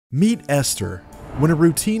Meet Esther. When a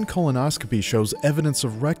routine colonoscopy shows evidence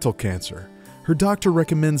of rectal cancer, her doctor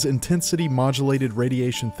recommends intensity modulated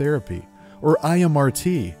radiation therapy, or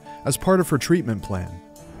IMRT, as part of her treatment plan.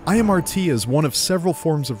 IMRT is one of several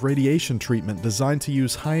forms of radiation treatment designed to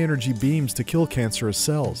use high-energy beams to kill cancerous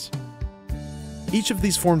cells. Each of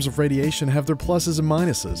these forms of radiation have their pluses and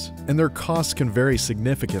minuses, and their costs can vary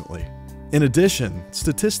significantly. In addition,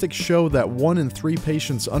 statistics show that 1 in 3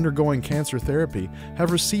 patients undergoing cancer therapy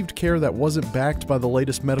have received care that wasn't backed by the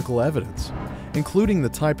latest medical evidence, including the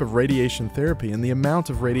type of radiation therapy and the amount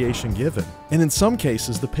of radiation given. And in some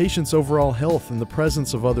cases, the patient's overall health and the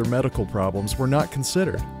presence of other medical problems were not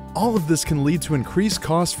considered. All of this can lead to increased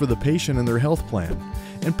costs for the patient and their health plan,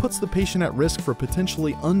 and puts the patient at risk for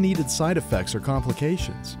potentially unneeded side effects or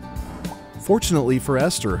complications. Fortunately for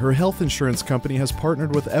Esther, her health insurance company has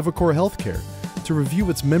partnered with eviCore Healthcare to review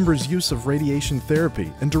its members' use of radiation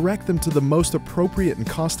therapy and direct them to the most appropriate and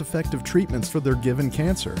cost-effective treatments for their given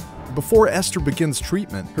cancer. Before Esther begins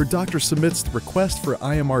treatment, her doctor submits the request for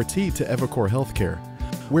IMRT to eviCore Healthcare,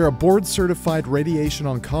 where a board-certified radiation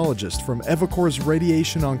oncologist from eviCore's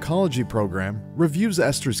Radiation Oncology program reviews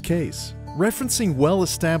Esther's case. Referencing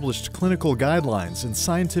well-established clinical guidelines and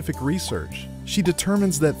scientific research, she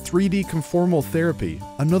determines that 3D conformal therapy,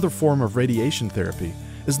 another form of radiation therapy,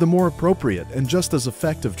 is the more appropriate and just as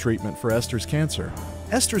effective treatment for Esther's cancer.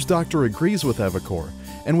 Esther's doctor agrees with eviCore,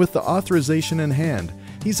 and with the authorization in hand,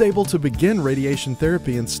 he's able to begin radiation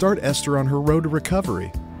therapy and start Esther on her road to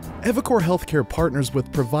recovery. eviCore Healthcare partners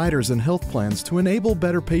with providers and health plans to enable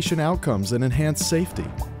better patient outcomes and enhance safety.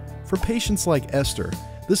 For patients like Esther,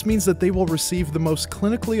 this means that they will receive the most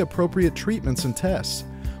clinically appropriate treatments and tests,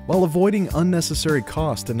 while avoiding unnecessary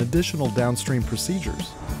cost and additional downstream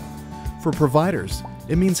procedures. For providers,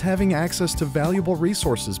 it means having access to valuable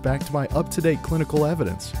resources backed by up-to-date clinical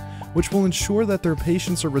evidence, which will ensure that their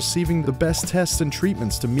patients are receiving the best tests and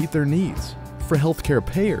treatments to meet their needs. For healthcare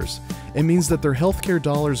payers, it means that their healthcare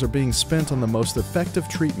dollars are being spent on the most effective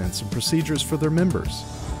treatments and procedures for their members.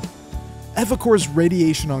 eviCore's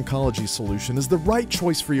Radiation Oncology solution is the right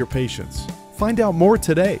choice for your patients. Find out more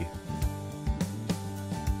today.